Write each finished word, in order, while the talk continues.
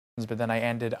but then I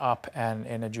ended up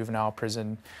in a juvenile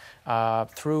prison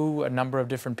through a number of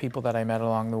different people that I met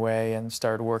along the way, and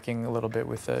started working a little bit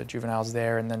with juveniles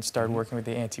there, and then started working with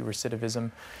the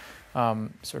anti-recidivism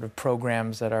sort of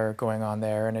programs that are going on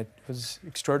there, and it was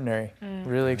extraordinary,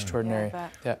 really extraordinary.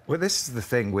 Yeah. Well, this is the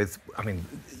thing with, I mean,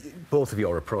 both of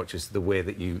your approaches, the way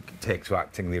that you take to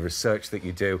acting, the research that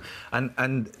you do,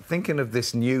 and thinking of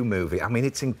this new movie, I mean,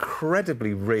 it's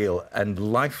incredibly real and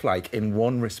lifelike in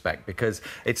one respect, because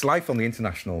it's life on the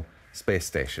International Space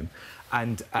Station,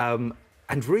 and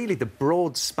really the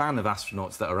broad span of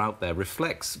astronauts that are out there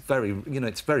reflects very, you know,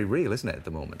 it's very real, isn't it, at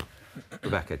the moment?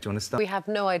 Rebecca, do you want to start? We have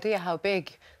no idea how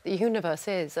big the universe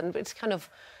is, and it's kind of...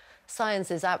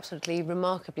 Science is absolutely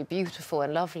remarkably beautiful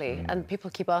and lovely, and people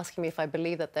keep asking me if I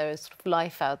believe that there is sort of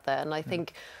life out there, and I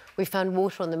think we found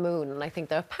water on the moon, and I think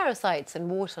there are parasites in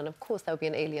water, and of course there would be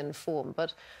an alien form,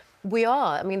 but we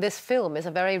are... I mean, this film is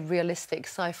a very realistic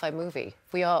sci-fi movie.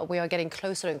 We are getting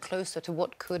closer and closer to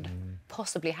what could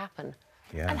possibly happen.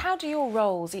 Yeah. And how do your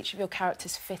roles, each of your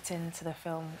characters, fit into the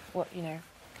film? What, you know,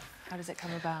 how does it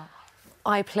come about?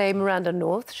 I play Miranda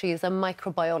North. She is a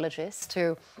microbiologist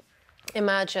who...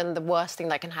 imagine the worst thing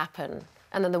that can happen,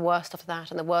 and then the worst after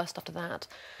that, and the worst after that.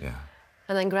 Yeah.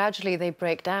 And then gradually they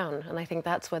break down, and I think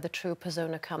that's where the true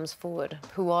persona comes forward.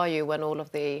 Who are you when all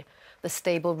of the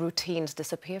stable routines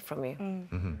disappear from you?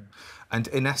 And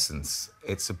in essence,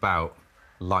 it's about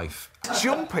life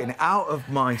jumping out of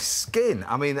my skin.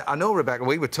 I mean, I know, Rebecca,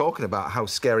 we were talking about how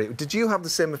scary... Did you have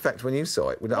the same effect when you saw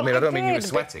it? I mean, I don't mean you were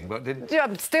sweating, but did... Yeah,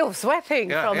 I'm still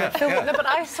sweating from the film. No, but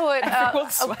I saw it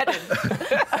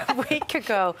a week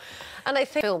ago. And I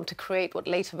think film to create what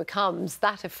later becomes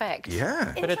that effect.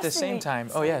 Yeah. But at the same time...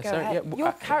 Oh, yeah, sorry. Yeah,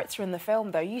 your character in the film,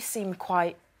 though, you seem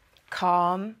quite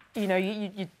calm. You know,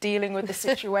 you're dealing with the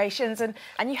situations, and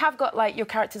you have got, like, your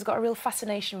character's got a real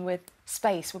fascination with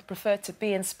space, would prefer to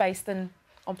be in space than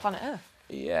on planet Earth.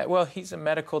 Yeah, well, he's a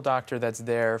medical doctor that's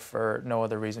there for no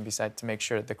other reason besides to make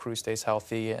sure that the crew stays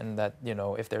healthy, and that, you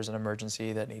know, if there's an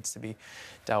emergency that needs to be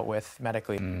dealt with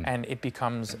medically. And it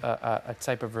becomes a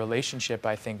type of relationship,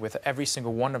 I think, with every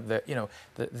single one of the, you know,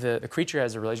 the creature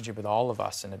has a relationship with all of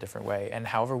us in a different way, and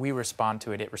however we respond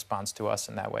to it, it responds to us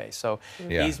in that way. So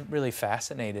he's really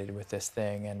fascinated with this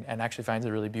thing, and actually finds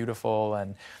it really beautiful,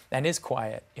 and is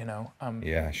quiet, you know.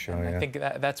 Yeah, sure, I think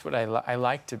that's what I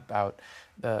liked about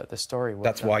the story.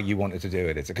 That's why you wanted to do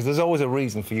it, is it? Because there's always a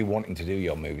reason for you wanting to do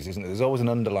your movies, isn't there? There's always an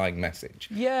underlying message.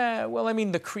 Yeah, well, I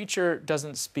mean, the creature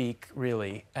doesn't speak,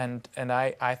 really, and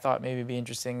I thought maybe it'd be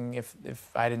interesting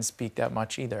if I didn't speak that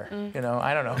much either, you know?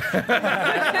 I don't know.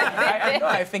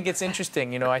 I think it's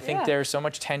interesting, you know? I think there's so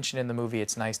much tension in the movie,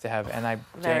 it's nice to have, and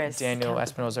Daniel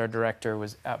Espinosa, our director,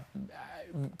 was...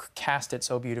 cast it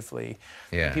so beautifully.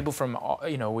 Yeah. People from,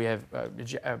 you know, we have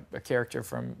a character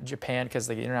from Japan, because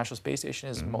the International Space Station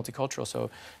is multicultural. So,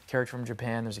 a character from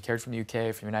Japan, there's a character from the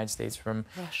UK, from the United States, from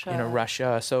Russia. You know,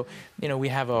 Russia. So, you know, we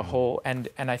have a whole, and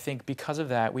I think because of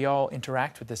that, we all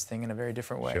interact with this thing in a very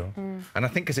different way. Sure. And I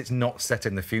think because it's not set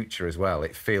in the future as well,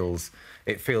 it feels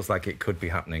like it could be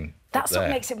happening. That's what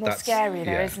makes it more scary,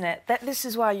 though, isn't it? This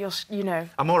is why you're, you know...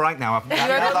 I'm all right now. Take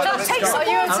some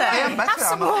water. Have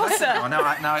some water.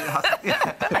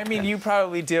 I mean, you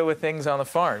probably deal with things on the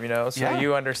farm, you know, so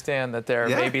you understand that there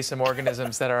may be some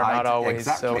organisms that are not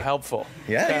always so helpful.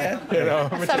 You know,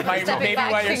 which is maybe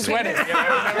why you're sweating. You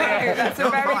know? That's a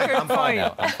very good point.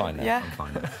 I'm fine now. I'm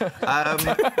fine now.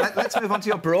 Let's move on to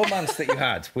your bromance that you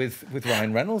had with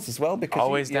Ryan Reynolds as well, because...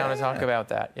 Always down to talk about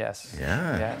that, yes.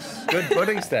 Yeah. Yes. Good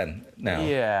buddies, then. Now.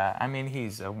 Yeah, I mean,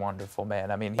 he's a wonderful man.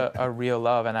 I mean, a real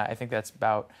love, and I think that's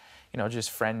about, you know,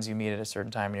 just friends you meet at a certain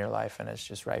time in your life, and it's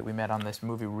just right. We met on this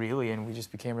movie, really, and we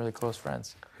just became really close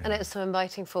friends. And it's so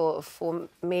inviting for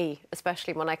me,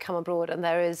 especially when I come abroad, and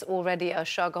there is already a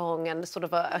jargon and sort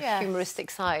of a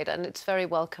humoristic side, and it's very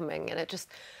welcoming, and it just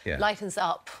lightens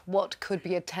up what could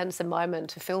be a tense environment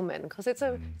to film in, because it's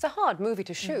a hard movie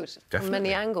to shoot from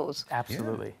many angles.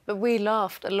 Absolutely. But we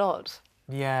laughed a lot.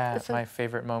 Yeah, my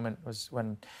favorite moment was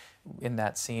when, in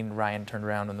that scene, Ryan turned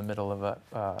around in the middle of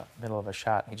a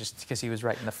shot. Because he was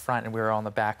right in the front, and we were all in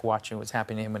the back watching what's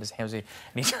happening to him with his hands. And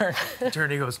he turned,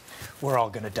 and he goes, "We're all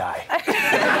gonna die."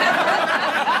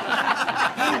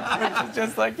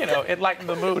 Just like, you know, it lightened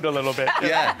the mood a little bit.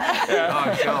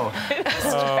 Oh,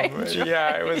 sure.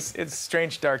 Yeah, it's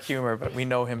strange, dark humor, but we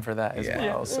know him for that as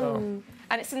well. So.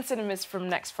 And it's in cinemas from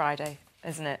next Friday,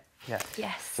 isn't it? Yeah.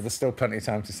 Yes. So there's still plenty of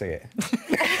time to see it.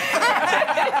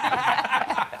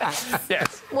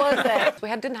 Yes. Was it? We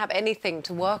didn't have anything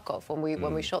to work off when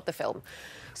we shot the film.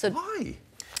 So why?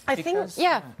 I think,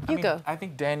 you go. I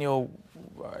think Daniel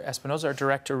Espinosa, our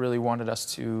director, really wanted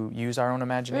us to use our own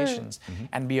imaginations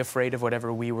and be afraid of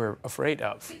whatever we were afraid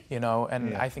of, you know.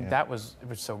 And I think that was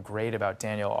so great about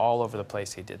Daniel. All over the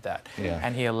place he did that.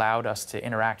 And he allowed us to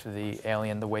interact with the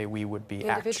alien the way we would be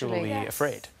actually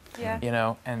afraid. You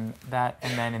know, and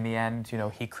then in the end, you know,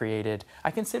 he created,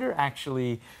 I consider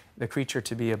actually the creature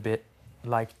to be a bit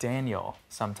like Daniel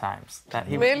sometimes. That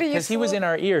he, really? Because he was in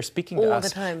our ear speaking to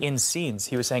us time. in scenes.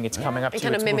 He was saying, it's coming up to you,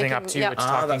 kind it's of moving up to you, it's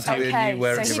talking to you.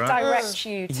 Okay, so he directs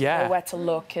you to know where to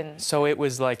look. And so it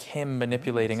was like him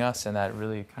manipulating us in that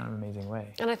really kind of amazing way.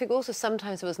 And I think also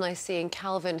sometimes it was nice seeing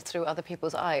Calvin through other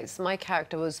people's eyes. My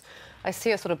character was, I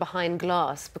see her sort of behind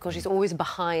glass because she's always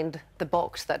behind the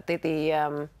box, that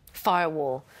the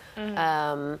firewall.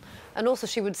 And also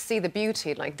she would see the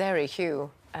beauty, like Derry Hugh.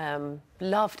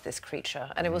 Loved this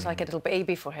creature, and it was like a little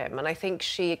baby for him. And I think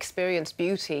she experienced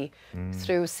beauty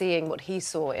through seeing what he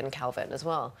saw in Calvin as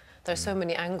well. There's so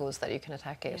many angles that you can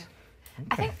attack it.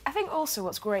 I think also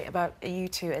what's great about you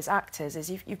two as actors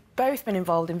is you've both been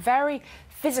involved in very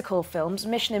physical films,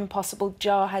 Mission Impossible,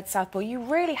 Jarhead, Southpaw. You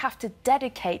really have to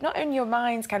dedicate not only your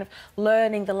minds kind of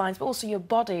learning the lines, but also your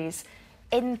bodies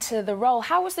into the role.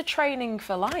 How was the training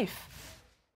for life?